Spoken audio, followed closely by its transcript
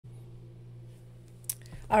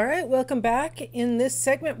All right, welcome back. In this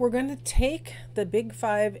segment, we're going to take the Big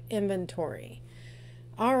Five inventory.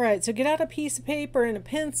 All right, so get out a piece of paper and a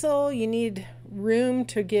pencil. You need room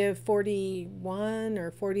to give 41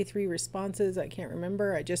 or 43 responses. I can't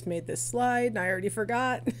remember. I just made this slide and I already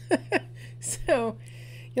forgot. So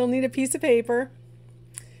you'll need a piece of paper.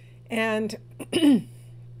 And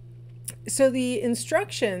so the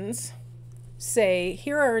instructions say,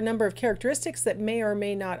 here are a number of characteristics that may or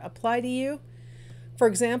may not apply to you. For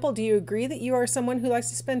example, do you agree that you are someone who likes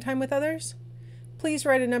to spend time with others? Please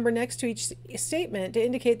write a number next to each statement to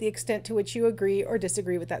indicate the extent to which you agree or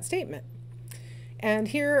disagree with that statement. And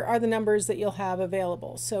here are the numbers that you'll have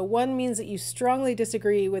available. So 1 means that you strongly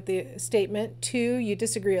disagree with the statement. 2, you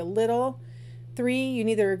disagree a little. 3, you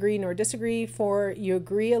neither agree nor disagree. 4, you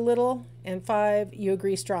agree a little. And 5, you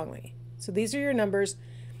agree strongly. So these are your numbers.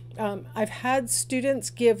 I've had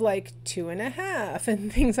students give like 2.5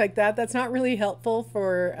 and things like that. That's not really helpful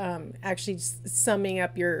for actually summing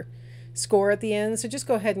up your score at the end. So just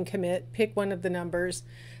go ahead and commit, pick one of the numbers.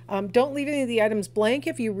 Don't leave any of the items blank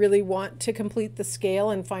if you really want to complete the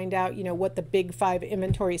scale and find out, what the Big Five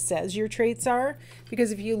inventory says your traits are.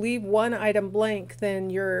 Because if you leave one item blank,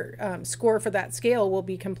 then your score for that scale will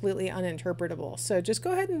be completely uninterpretable. So just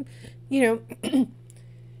go ahead and,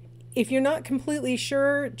 if you're not completely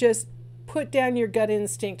sure, just put down your gut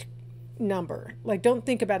instinct number. Like, don't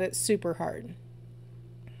think about it super hard.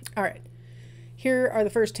 All right, here are the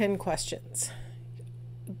first 10 questions.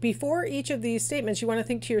 Before each of these statements, you want to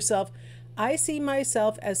think to yourself, I see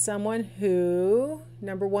myself as someone who,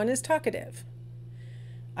 number 1, is talkative.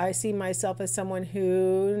 I see myself as someone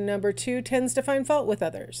who, number 2, tends to find fault with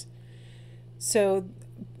others. So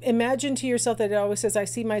imagine to yourself that it always says, I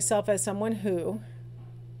see myself as someone who,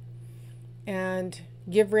 and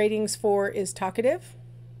give ratings for is talkative.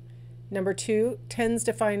 Number 2, tends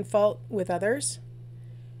to find fault with others.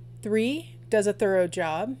 3, does a thorough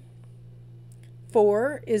job.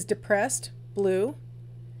 4, is depressed, blue.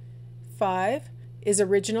 5, is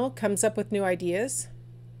original, comes up with new ideas.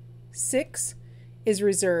 6, is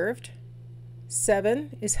reserved.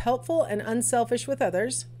 7, is helpful and unselfish with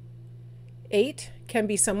others. 8, can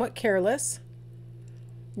be somewhat careless.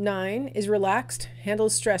 9, is relaxed,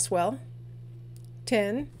 handles stress well.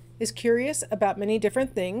 10, is curious about many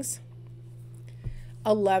different things.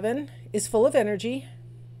 11, is full of energy.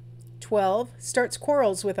 12, starts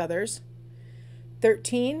quarrels with others.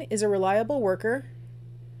 13, is a reliable worker.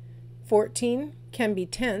 14, can be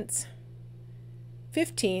tense.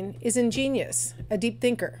 15, is ingenious, a deep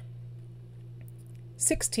thinker.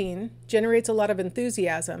 16, generates a lot of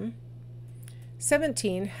enthusiasm.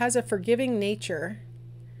 17, has a forgiving nature.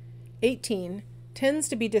 18, tends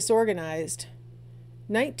to be disorganized.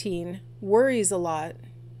 19, worries a lot.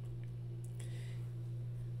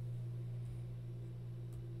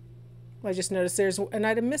 I just noticed there's an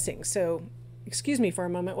item missing, so excuse me for a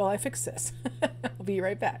moment while I fix this. I'll be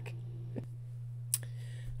right back.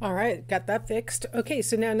 All right, got that fixed. Okay,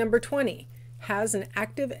 so now number 20, has an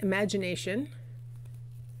active imagination.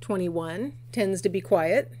 21, tends to be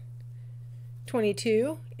quiet.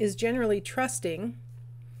 22, is generally trusting.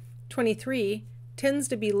 23, tends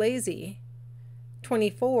to be lazy.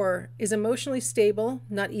 24, is emotionally stable,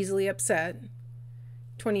 not easily upset.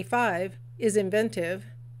 25, is inventive.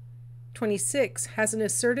 26, has an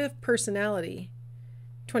assertive personality.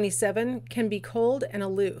 27, can be cold and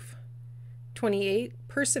aloof. 28,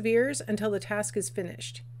 perseveres until the task is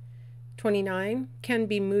finished. 29, can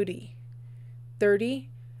be moody. 30,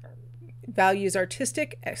 values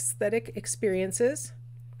artistic, aesthetic experiences.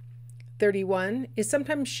 31, is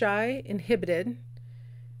sometimes shy, inhibited.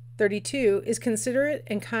 32, is considerate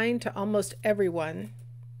and kind to almost everyone.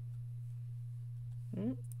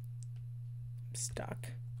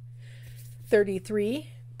 Stuck.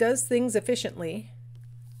 33, does things efficiently.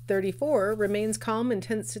 34, remains calm in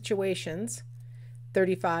tense situations.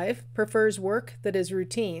 35, prefers work that is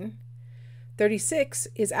routine. 36,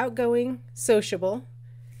 is outgoing, sociable.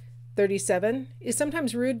 37, is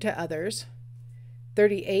sometimes rude to others.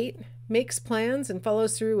 38, makes plans and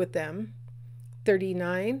follows through with them.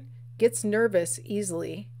 39, gets nervous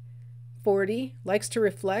easily. 40, likes to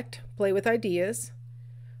reflect, play with ideas.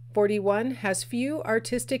 41, has few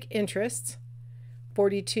artistic interests.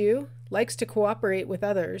 42, likes to cooperate with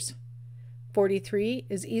others. 43,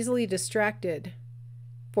 is easily distracted.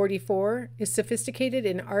 44, is sophisticated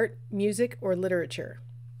in art, music, or literature.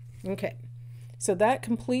 Okay, so that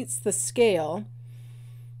completes the scale.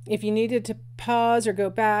 If you needed to pause or go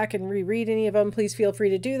back and reread any of them, please feel free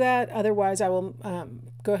to do that. Otherwise, I will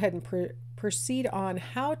go ahead and proceed on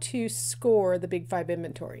how to score the Big Five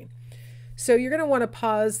inventory. So you're going to want to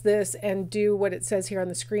pause this and do what it says here on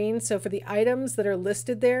the screen. So for the items that are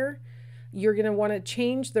listed there, you're going to want to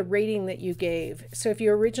change the rating that you gave. So if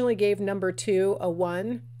you originally gave number 2 a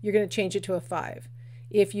 1, you're going to change it to a 5.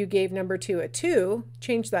 If you gave number 2 a 2,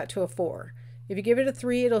 change that to a 4. If you give it a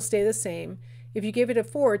 3, it'll stay the same. If you give it a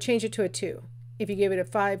 4, change it to a 2. If you give it a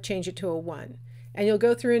 5, change it to a 1. And you'll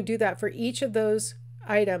go through and do that for each of those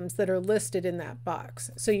items that are listed in that box.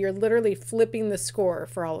 So you're literally flipping the score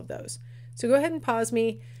for all of those. So go ahead and pause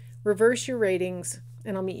me, reverse your ratings,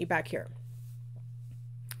 and I'll meet you back here.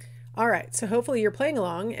 All right, so hopefully you're playing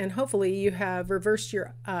along and hopefully you have reversed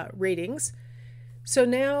your ratings. So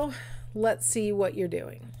now let's see what you're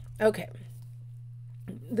doing. Okay,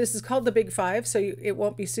 this is called the Big Five, so it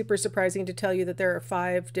won't be super surprising to tell you that there are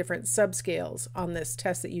 5 different subscales on this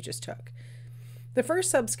test that you just took. The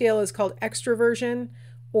first subscale is called extroversion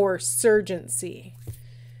or surgency.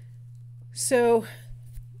 So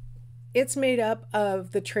it's made up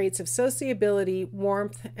of the traits of sociability,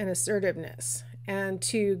 warmth, and assertiveness. And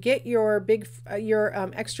to get your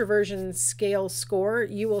extroversion scale score,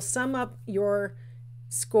 you will sum up your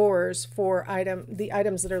scores for the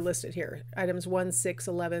items that are listed here. Items 1, 6,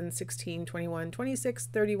 11, 16, 21, 26,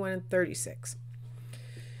 31, and 36.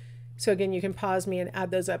 So again, you can pause me and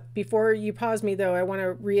add those up. Before you pause me though, I want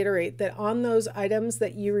to reiterate that on those items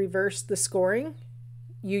that you reversed the scoring,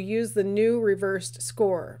 you use the new reversed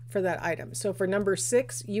score for that item. So for number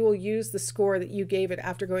 6, you will use the score that you gave it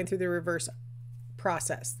after going through the reverse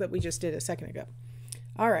process that we just did a second ago.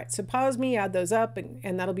 All right, so pause me, add those up,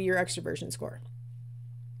 and that'll be your extroversion score.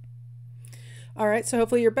 All right, so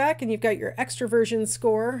hopefully you're back and you've got your extroversion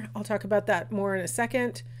score. I'll talk about that more in a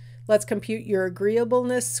second. Let's compute your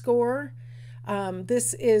agreeableness score.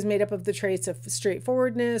 This is made up of the traits of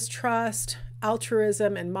straightforwardness, trust,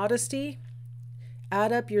 altruism, and modesty.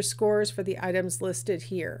 Add up your scores for the items listed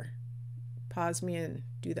here. Pause me and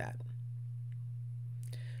do that.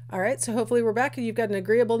 All right, so hopefully we're back and you've got an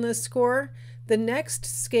agreeableness score. The next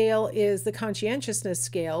scale is the conscientiousness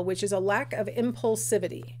scale, which is a lack of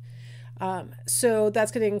impulsivity. So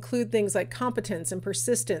that's going to include things like competence and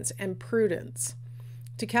persistence and prudence.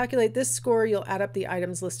 To calculate this score, you'll add up the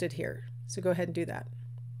items listed here. So go ahead and do that.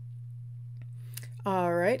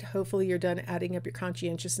 All right, hopefully you're done adding up your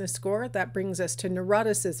conscientiousness score. That brings us to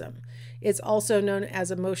neuroticism. It's also known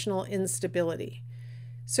as emotional instability.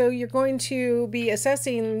 So you're going to be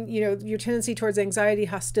assessing, your tendency towards anxiety,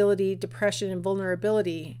 hostility, depression, and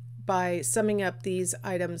vulnerability by summing up these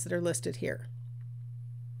items that are listed here.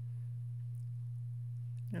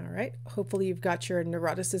 All right, hopefully you've got your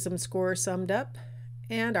neuroticism score summed up.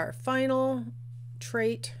 And our final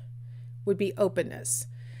trait would be openness.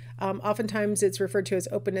 Oftentimes it's referred to as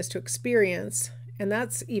openness to experience, and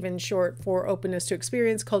that's even short for openness to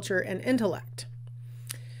experience, culture, and intellect.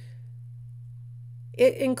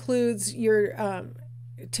 It includes your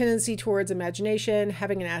tendency towards imagination,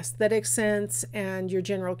 having an aesthetic sense, and your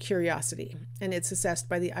general curiosity, and it's assessed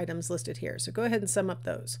by the items listed here. So go ahead and sum up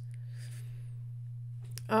those.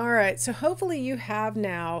 All right, so hopefully you have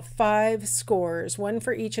now 5 scores, one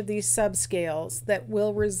for each of these subscales, that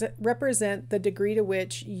will represent the degree to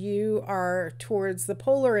which you are towards the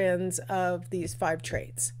polar ends of these 5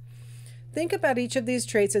 traits. Think about each of these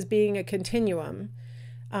traits as being a continuum.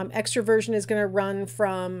 Extroversion is going to run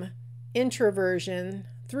from introversion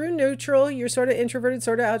through neutral, you're sort of introverted,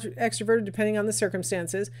 sort of extroverted depending on the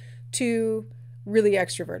circumstances, to really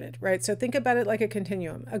extroverted, right? So think about it like a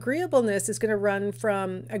continuum. Agreeableness is going to run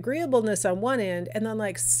from agreeableness on one end and then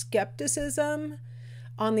like skepticism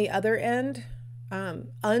on the other end.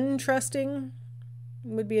 Untrusting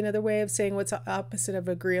would be another way of saying what's the opposite of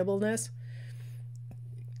agreeableness.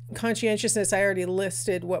 Conscientiousness, I already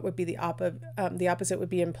listed what would be the opposite would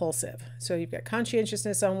be impulsive. So you've got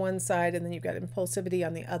conscientiousness on one side and then you've got impulsivity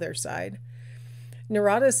on the other side.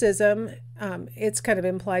 Neuroticism, it's kind of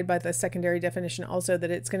implied by the secondary definition also that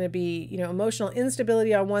it's going to be, emotional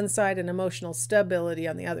instability on one side and emotional stability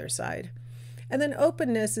on the other side. And then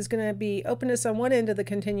openness is going to be openness on one end of the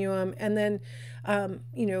continuum. And then, I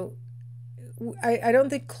don't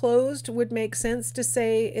think closed would make sense to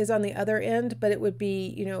say is on the other end, but it would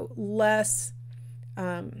be, less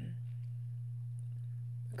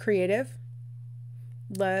creative,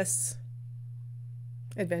 less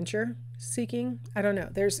adventure seeking. I don't know.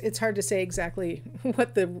 It's hard to say exactly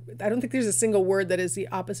what I don't think there's a single word that is the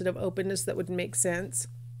opposite of openness that would make sense.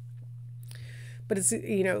 But it's,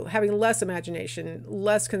 having less imagination,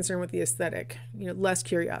 less concern with the aesthetic, less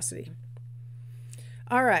curiosity.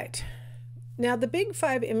 All right. Now, the Big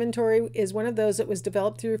Five inventory is one of those that was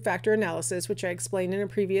developed through factor analysis, which I explained in a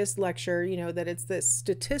previous lecture, that it's this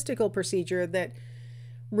statistical procedure that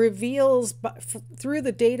reveals through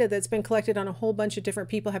the data that's been collected on a whole bunch of different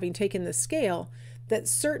people having taken the scale that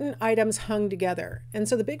certain items hung together. And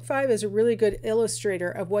so the Big Five is a really good illustrator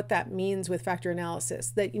of what that means with factor analysis,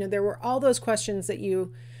 that, there were all those questions that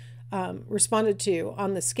you responded to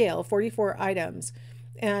on the scale, 44 items.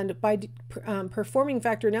 And by performing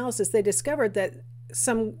factor analysis, they discovered that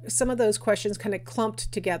some of those questions kind of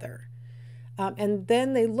clumped together. And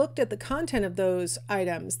then they looked at the content of those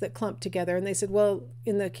items that clumped together, and they said, well,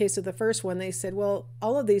 in the case of the first one, they said, well,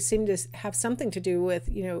 all of these seem to have something to do with,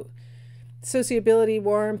 sociability,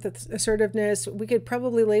 warmth, assertiveness. We could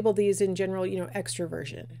probably label these in general,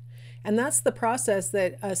 extroversion. And that's the process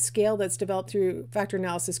that a scale that's developed through factor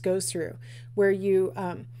analysis goes through, where you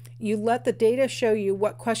let the data show you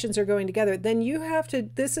what questions are going together. Then you have to,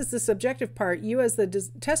 this is the subjective part, you as the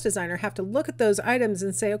test designer have to look at those items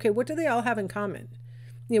and say, okay, what do they all have in common?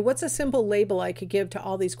 What's a simple label I could give to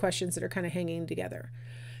all these questions that are kind of hanging together?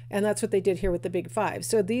 And that's what they did here with the Big Five.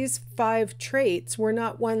 So these 5 traits were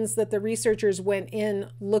not ones that the researchers went in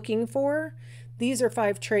looking for. These are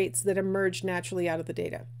 5 traits that emerged naturally out of the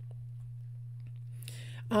data.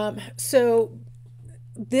 So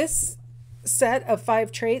this set of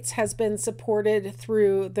 5 traits has been supported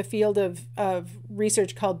through the field of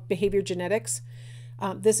research called behavior genetics.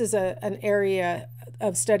 This is an area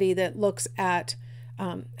of study that looks at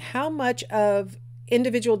how much of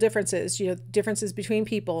individual differences, differences between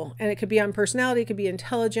people, and it could be on personality, it could be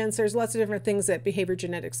intelligence, there's lots of different things that behavior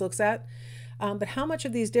genetics looks at, but how much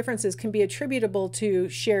of these differences can be attributable to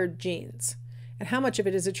shared genes? And how much of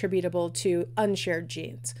it is attributable to unshared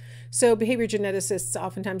genes? So behavior geneticists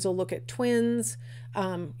oftentimes will look at twins,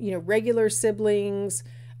 regular siblings,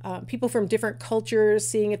 people from different cultures,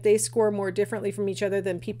 seeing if they score more differently from each other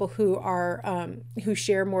than people who are who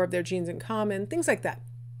share more of their genes in common, things like that.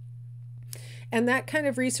 And that kind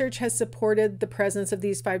of research has supported the presence of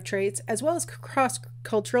these 5 traits, as well as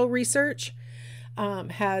cross-cultural research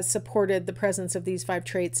has supported the presence of these 5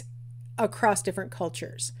 traits across different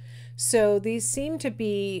cultures. So these seem to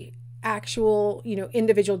be actual,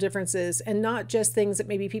 individual differences, and not just things that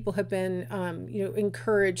maybe people have been,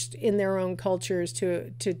 encouraged in their own cultures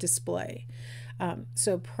to display.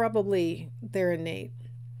 So probably they're innate.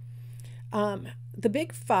 The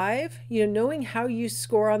Big Five, knowing how you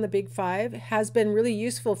score on the Big Five has been really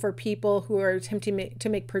useful for people who are attempting to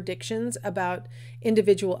make predictions about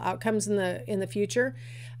individual outcomes in the future.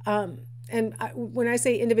 When I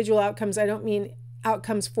say individual outcomes, I don't mean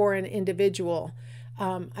outcomes for an individual.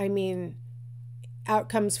 I mean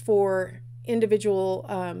outcomes for individual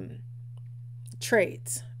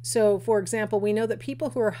traits. So, for example, we know that people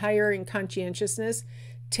who are higher in conscientiousness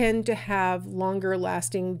tend to have longer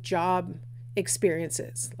lasting job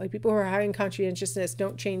experiences. Like people who are high in conscientiousness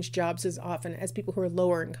don't change jobs as often as people who are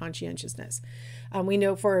lower in conscientiousness. We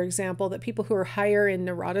know, for example, that people who are higher in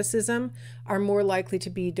neuroticism are more likely to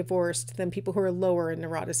be divorced than people who are lower in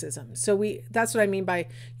neuroticism. So that's what I mean by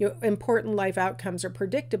important life outcomes are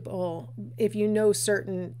predictable if you know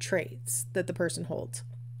certain traits that the person holds.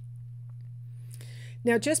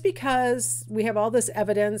 Now, just because we have all this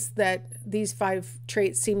evidence that these 5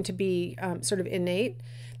 traits seem to be sort of innate,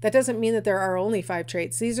 that doesn't mean that there are only 5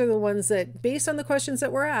 traits. These are the ones that, based on the questions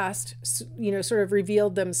that were asked, sort of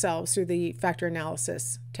revealed themselves through the factor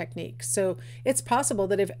analysis technique. So it's possible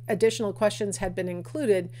that if additional questions had been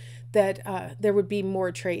included, that there would be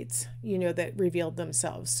more traits, that revealed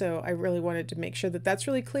themselves. So I really wanted to make sure that that's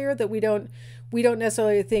really clear, that we don't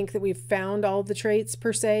necessarily think that we've found all the traits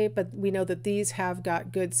per se, but we know that these have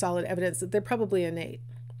got good, solid evidence that they're probably innate.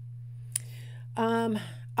 All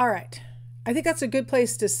right. I think that's a good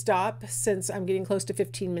place to stop, since I'm getting close to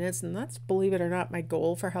 15 minutes, and that's, believe it or not, my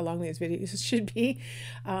goal for how long these videos should be.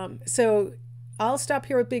 So I'll stop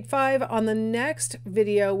here with Big Five. On the next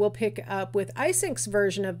video, we'll pick up with Eysenk's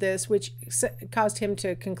version of this, which caused him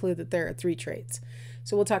to conclude that there are 3 traits.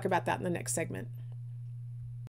 So we'll talk about that in the next segment.